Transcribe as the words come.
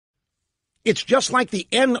It's just like the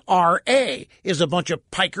NRA is a bunch of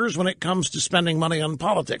pikers when it comes to spending money on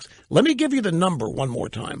politics. Let me give you the number one more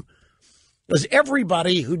time. Because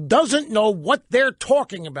everybody who doesn't know what they're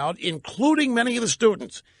talking about, including many of the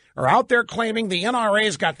students, are out there claiming the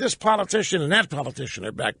NRA's got this politician and that politician in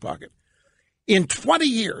their back pocket. In 20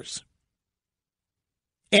 years,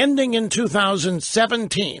 ending in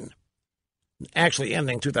 2017, actually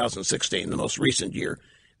ending 2016, the most recent year,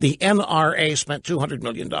 the NRA spent $200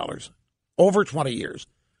 million over 20 years.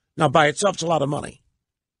 Now, by itself, it's a lot of money.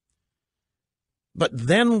 But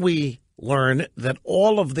then we learn that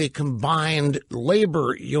all of the combined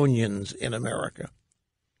labor unions in America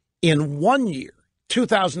in 1 year,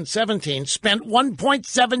 2017, spent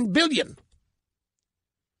 $1.7 billion.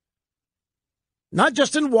 Not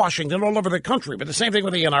just in Washington, all over the country, but the same thing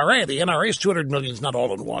with the NRA. The NRA's $200 million is not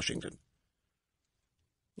all in Washington.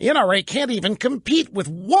 The NRA can't even compete with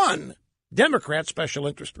one Democrat special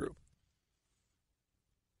interest group.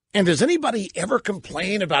 And does anybody ever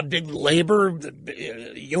complain about big labor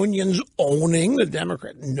unions owning the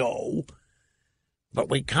Democrat? No. But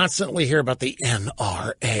we constantly hear about the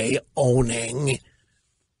NRA owning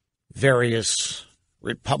various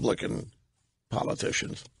Republican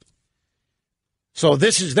politicians. So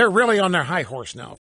they're really on their high horse now.